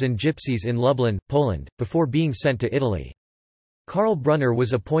Jews and Gypsies in Lublin, Poland, before being sent to Italy. Karl Brunner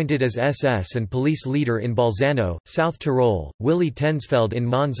was appointed as SS and police leader in Bolzano, South Tyrol, Willy Tensfeld in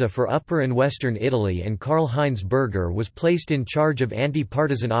Monza for Upper and Western Italy, and Karl-Heinz Berger was placed in charge of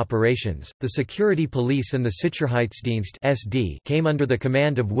anti-partisan operations. The Security Police and the Sicherheitsdienst (SD) came under the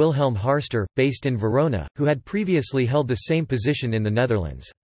command of Wilhelm Harster, based in Verona, who had previously held the same position in the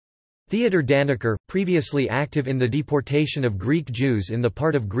Netherlands. Theodor Dannecker, previously active in the deportation of Greek Jews in the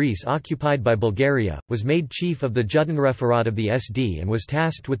part of Greece occupied by Bulgaria, was made chief of the Judenreferat of the SD and was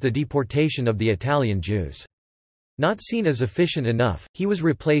tasked with the deportation of the Italian Jews. Not seen as efficient enough, he was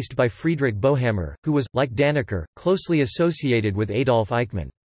replaced by Friedrich Bohammer, who was, like Dannecker, closely associated with Adolf Eichmann.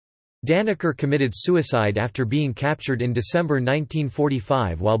 Dannecker committed suicide after being captured in December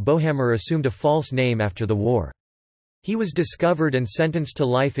 1945, while Bohammer assumed a false name after the war. He was discovered and sentenced to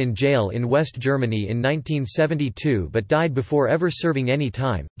life in jail in West Germany in 1972 but died before ever serving any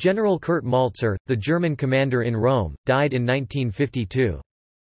time. General Kurt Maltzer, the German commander in Rome, died in 1952.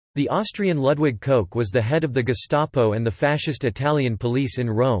 The Austrian Ludwig Koch was the head of the Gestapo and the fascist Italian police in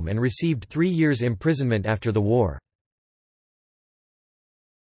Rome and received 3 years imprisonment after the war.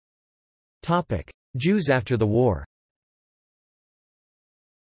 Jews after the war.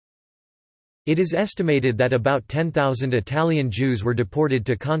 It is estimated that about 10,000 Italian Jews were deported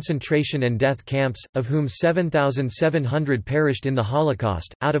to concentration and death camps, of whom 7,700 perished in the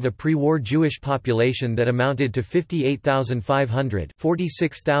Holocaust, out of a pre-war Jewish population that amounted to 58,500,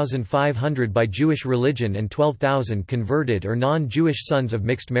 46,500 by Jewish religion and 12,000 converted or non-Jewish sons of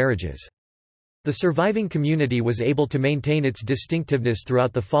mixed marriages. The surviving community was able to maintain its distinctiveness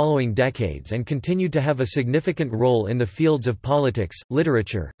throughout the following decades and continued to have a significant role in the fields of politics,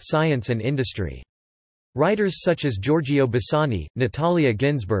 literature, science and industry. Writers such as Giorgio Bassani, Natalia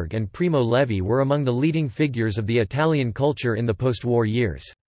Ginzburg and Primo Levi were among the leading figures of the Italian culture in the post-war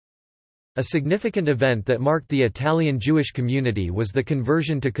years. A significant event that marked the Italian Jewish community was the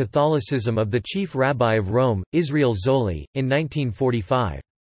conversion to Catholicism of the chief rabbi of Rome, Israel Zoli, in 1945.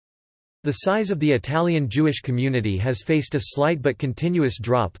 The size of the Italian Jewish community has faced a slight but continuous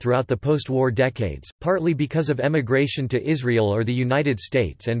drop throughout the post-war decades, partly because of emigration to Israel or the United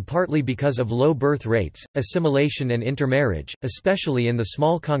States and partly because of low birth rates, assimilation and intermarriage, especially in the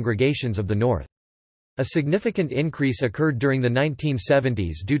small congregations of the North. A significant increase occurred during the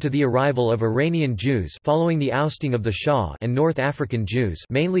 1970s due to the arrival of Iranian Jews following the ousting of the Shah and North African Jews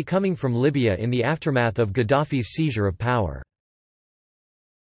mainly coming from Libya in the aftermath of Gaddafi's seizure of power.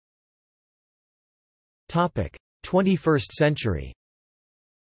 21st century.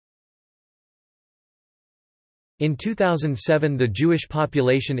 In 2007 the Jewish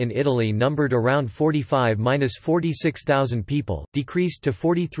population in Italy numbered around 45–46,000 people, decreased to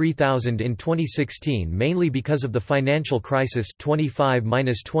 43,000 in 2016 mainly because of the financial crisis.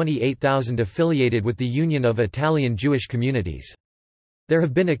 25–28,000 affiliated with the Union of Italian Jewish Communities. There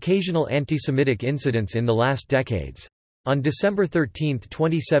have been occasional anti-Semitic incidents in the last decades. On December 13,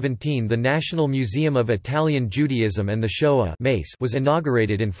 2017, the National Museum of Italian Judaism and the Shoah was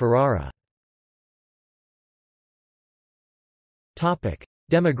inaugurated in Ferrara.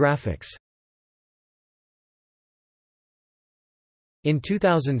 Demographics. In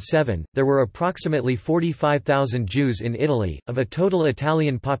 2007, there were approximately 45,000 Jews in Italy, of a total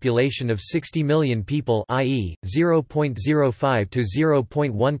Italian population of 60 million people, i.e., 0.05 to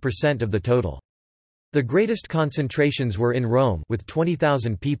 0.1% of the total. The greatest concentrations were in Rome with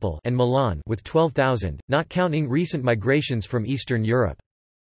 20,000 people and Milan with 12,000, not counting recent migrations from Eastern Europe.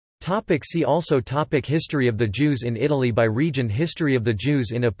 See also History of the Jews in Italy by region, History of the Jews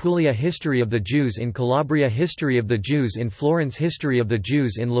in Apulia, History of the Jews in Calabria, History of the Jews in Florence, History of the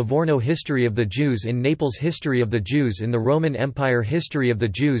Jews in Livorno, History of the Jews in Naples, History of the Jews in the Roman Empire, History of the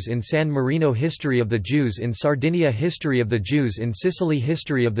Jews in San Marino, History of the Jews in Sardinia, History of the Jews in Sicily,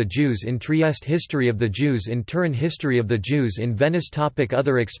 History of the Jews in Trieste, History of the Jews in Turin, History of the Jews in Venice.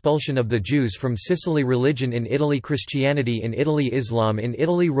 Other expulsion of the Jews from Sicily, Religion in Italy, Christianity in Italy, Islam in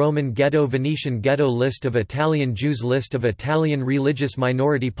Italy, Roman ghetto, Venetian ghetto, List of Italian Jews, List of Italian religious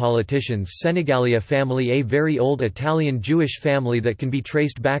minority politicians, Senegalia family, a very old Italian Jewish family that can be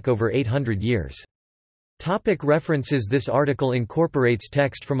traced back over 800 years. References. This article incorporates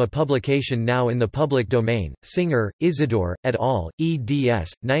text from a publication now in the public domain, Singer, Isidore, et al.,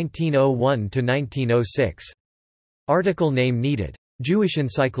 eds. 1901–1906. Article name needed. Jewish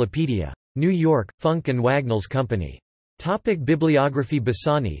Encyclopedia. New York, Funk and Wagnalls Company. Bibliography.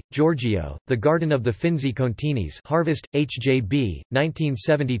 Bassani, Giorgio, The Garden of the Finzi Continis, Harvest, H.J.B.,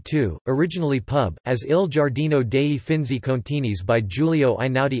 1972, originally pub, as Il Giardino dei Finzi Continis by Giulio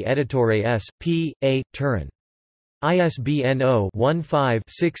Einaudi, Editore S. P. A. Turin. ISBN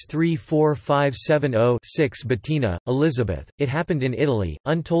 0-15-634570-6. Bettina, Elizabeth, It Happened in Italy,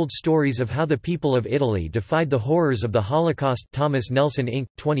 Untold Stories of How the People of Italy Defied the Horrors of the Holocaust. Thomas Nelson Inc.,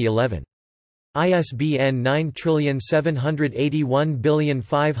 2011. ISBN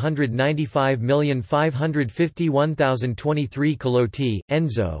 9781595550523. Colotti,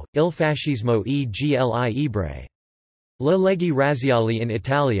 Enzo, Il fascismo e gli ebrei. Le leggi razziali in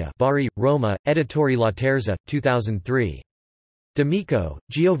Italia, Bari, Roma, Editori La Terza, 2003. D'Amico,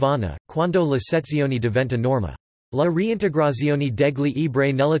 Giovanna, Quando le sezioni diventa norma. La reintegrazione degli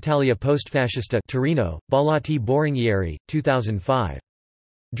ebrei nell'Italia postfascista, Torino, Ballotti Boringhieri, 2005.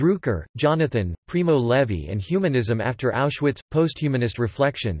 Drucker, Jonathan, Primo Levi and Humanism After Auschwitz, Posthumanist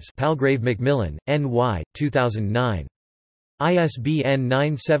Reflections, Palgrave Macmillan, N.Y., 2009. ISBN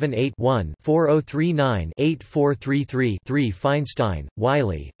 978-1-4039-8433-3. Feinstein,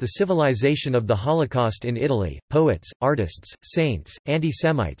 Wiley, The Civilization of the Holocaust in Italy, Poets, Artists, Saints,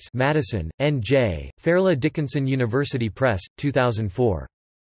 Anti-Semites Madison, N.J., Fairleigh Dickinson University Press, 2004.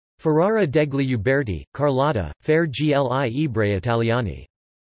 Ferrara degli Uberti, Carlotta, Fair gli ebrei italiani.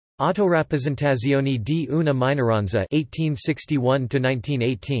 Autorappresentazioni di una minoranza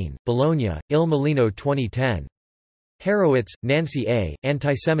 1861–1918, Bologna, Il Mulino 2010. Harowitz, Nancy A.,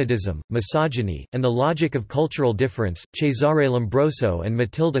 Antisemitism, Misogyny, and the Logic of Cultural Difference, Cesare Lombroso and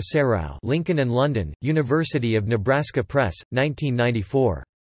Matilda Serrao, Lincoln and London, University of Nebraska Press, 1994.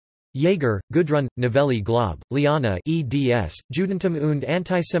 Jaeger, Gudrun, Novelli Glob, Liana eds., Judentum und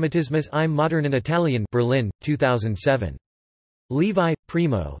Antisemitismus im modernen Italien, Berlin, 2007. Levi,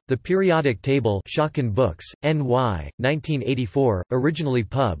 Primo, The Periodic Table Schocken Books, N.Y., 1984, originally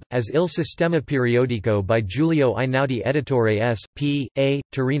pub, as Il Sistema Periodico by Giulio Einaudi, Editore S. P. A.,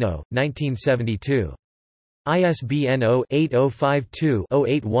 Torino, 1972. ISBN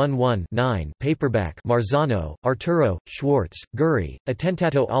 0-8052-0811-9. Paperback. Marzano, Arturo, Schwartz, Guri,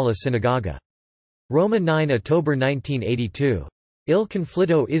 Attentato alla Sinagoga. Roma 9 October 1982. Il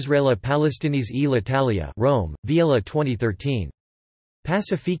conflitto Israele Palestinis e l'Italia, Rome, Viella 2013.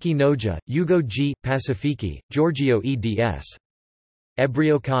 Pacifici Noja, Ugo G. Pacifici, Giorgio eds.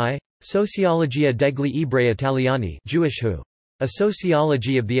 Ebreo Chi? Sociologia degli ebrei italiani, Jewish Who? A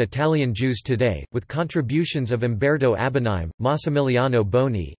Sociology of the Italian Jews Today, with contributions of Umberto Abonime, Massimiliano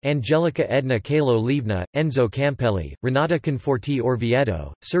Boni, Angelica Edna Calo Livna, Enzo Campelli, Renata Conforti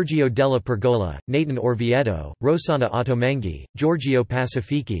Orvieto, Sergio della Pergola, Nathan Orvieto, Rossana Ottomenghi, Giorgio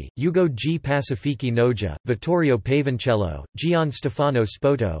Pacifici, Ugo G. Pacifici Noja, Vittorio Pavancello, Gian Stefano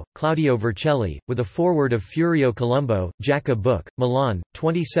Spoto, Claudio Vercelli, with a foreword of Furio Colombo, Jacka Book, Milan,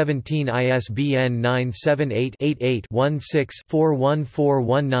 2017. ISBN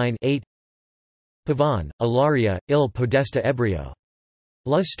 978-88-16-41419-8. Pavan, Ilaria, Il Podesta Ebrio.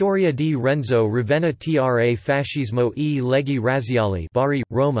 La storia di Renzo Ravenna tra fascismo e leggi razziali, Bari,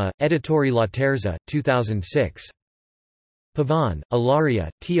 Roma, Editori La Terza, 2006. Pavon, Ilaria,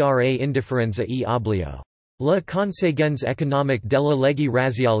 tra indifferenza e oblio. La conseguenze economique della legge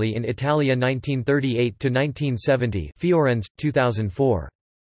razziali in Italia 1938–1970 Fiorenz, 2004.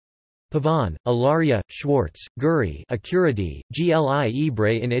 Pavon, Ilaria, Schwartz, Guri Accurati, gli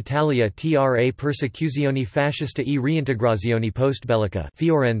ebrei in Italia tra persecuzioni fascista e reintegrazione postbellica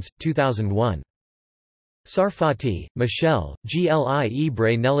Fiorenz, 2001. Sarfati, Michel, gli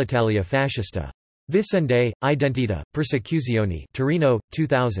ebrei nell'Italia fascista. Vicende, Identità, Persecuzioni Torino,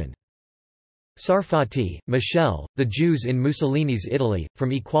 2000. Sarfati, Michel, The Jews in Mussolini's Italy,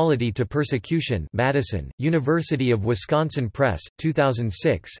 From Equality to Persecution Madison, University of Wisconsin Press,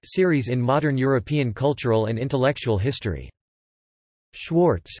 2006 series in Modern European Cultural and Intellectual History.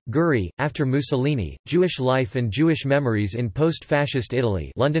 Schwartz, Guri, After Mussolini, Jewish Life and Jewish Memories in Post-Fascist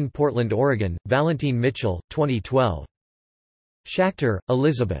Italy London, Portland, Oregon, Valentine Mitchell, 2012. Schachter,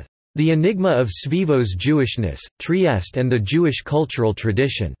 Elizabeth. The Enigma of Svevo's Jewishness, Trieste and the Jewish Cultural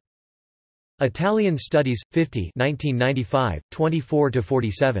Tradition. Italian Studies, 50 1995,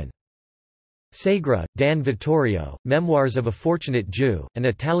 24–47. Segre, Dan Vittorio, Memoirs of a Fortunate Jew, An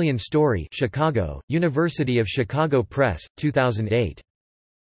Italian Story Chicago, University of Chicago Press, 2008.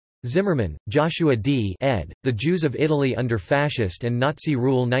 Zimmerman, Joshua D. ed., The Jews of Italy Under Fascist and Nazi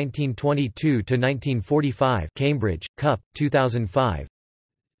Rule 1922–1945 Cambridge, Cup, 2005.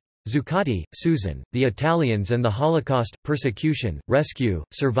 Zuccotti, Susan, The Italians and the Holocaust, Persecution, Rescue,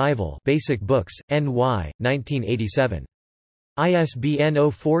 Survival Basic Books, N.Y., 1987. ISBN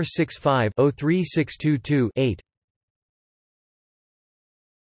 0465-03622-8.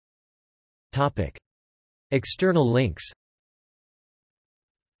 External links.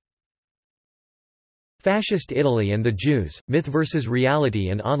 Fascist Italy and the Jews, Myth vs. Reality,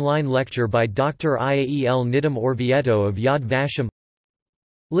 an online lecture by Dr. Iael Nidham Orvieto of Yad Vashem.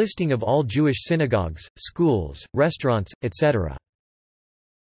 Listing of all Jewish synagogues, schools, restaurants, etc.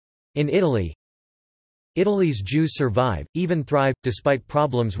 In Italy, Italy's Jews survive, even thrive, despite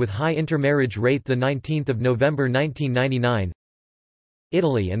problems with high intermarriage rate. 19 November 1999.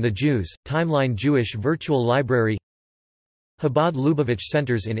 Italy and the Jews, Timeline Jewish Virtual Library. Chabad Lubavitch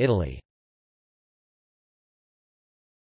Centers in Italy.